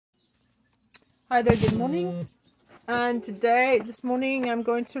Hi there, good morning. And this morning, I'm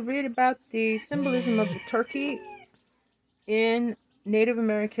going to read about the symbolism of the turkey in Native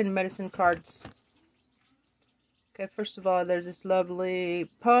American medicine cards. Okay, first of all, there's this lovely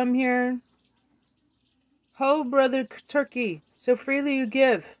poem here. Ho, brother turkey, so freely you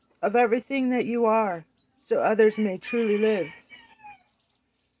give of everything that you are, so others may truly live.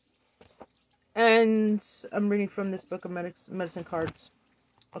 And I'm reading from this book of medicine cards.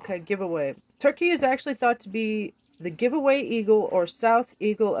 Okay, giveaway. Turkey is actually thought to be the giveaway eagle or south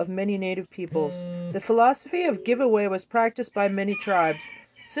eagle of many native peoples. The philosophy of giveaway was practiced by many tribes.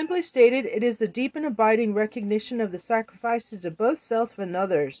 Simply stated, it is the deep and abiding recognition of the sacrifices of both self and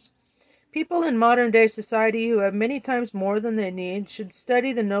others. People in modern day society who have many times more than they need should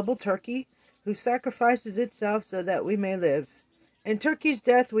study the noble turkey who sacrifices itself so that we may live. In turkey's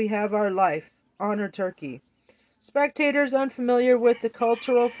death we have our life. Honor turkey. Spectators unfamiliar with the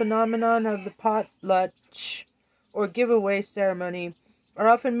cultural phenomenon of the potlatch or giveaway ceremony are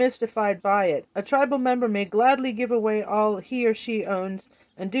often mystified by it. A tribal member may gladly give away all he or she owns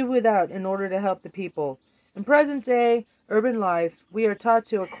and do without in order to help the people. In present-day urban life, we are taught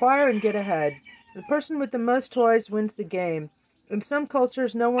to acquire and get ahead. The person with the most toys wins the game. In some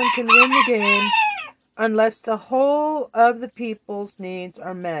cultures, no one can win the game unless the whole of the people's needs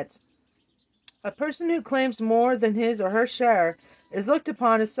are met. A person who claims more than his or her share is looked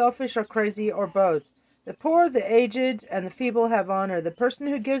upon as selfish or crazy or both. The poor, the aged, and the feeble have honor. The person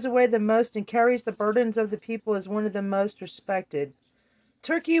who gives away the most and carries the burdens of the people is one of the most respected.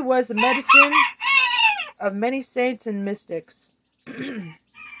 Turkey was the medicine of many saints and mystics.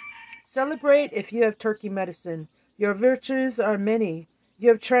 Celebrate if you have turkey medicine. Your virtues are many. You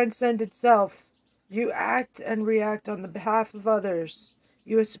have transcended self. You act and react on the behalf of others.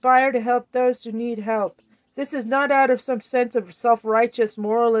 You aspire to help those who need help. This is not out of some sense of self-righteous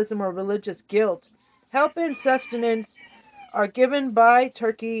moralism or religious guilt. Help and sustenance are given by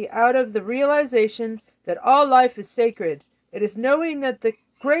turkey out of the realization that all life is sacred. It is knowing that the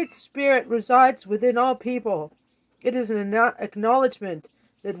Great Spirit resides within all people. It is an acknowledgement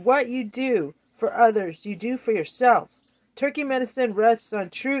that what you do for others, you do for yourself. Turkey medicine rests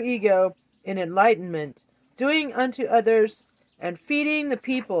on true ego and enlightenment. Doing unto others and feeding the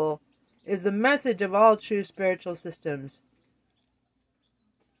people is the message of all true spiritual systems.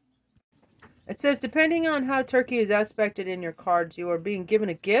 It says, depending on how turkey is aspected in your cards, you are being given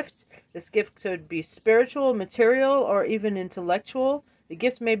a gift. This gift could be spiritual, material, or even intellectual. The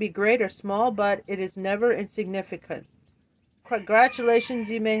gift may be great or small, but it is never insignificant. Congratulations,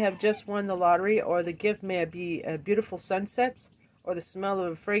 you may have just won the lottery, or the gift may be beautiful sunsets, or the smell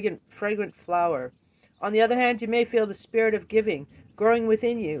of a fragrant flower. On the other hand, you may feel the spirit of giving growing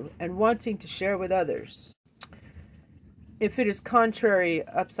within you and wanting to share with others. If it is contrary,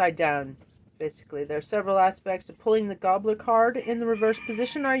 upside down, basically. There are several aspects of pulling the gobbler card in the reverse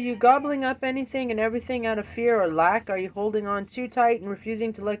position. Are you gobbling up anything and everything out of fear or lack? Are you holding on too tight and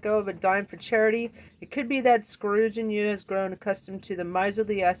refusing to let go of a dime for charity? It could be that Scrooge in you has grown accustomed to the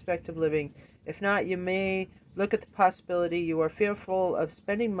miserly aspect of living. If not, you may look at the possibility you are fearful of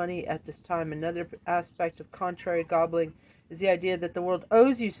spending money at this time. Another aspect of contrary gobbling is the idea that the world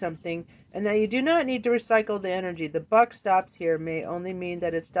owes you something and that you do not need to recycle the energy. The buck stops here may only mean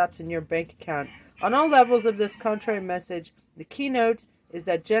that it stops in your bank account. On all levels of this contrary message, the keynote is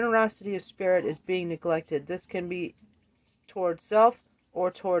that generosity of spirit is being neglected. This can be toward self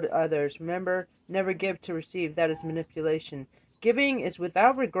or toward others. Remember, never give to receive. That is manipulation. Giving is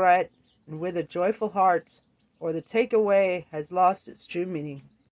without regret and with a joyful heart, or the takeaway has lost its true meaning.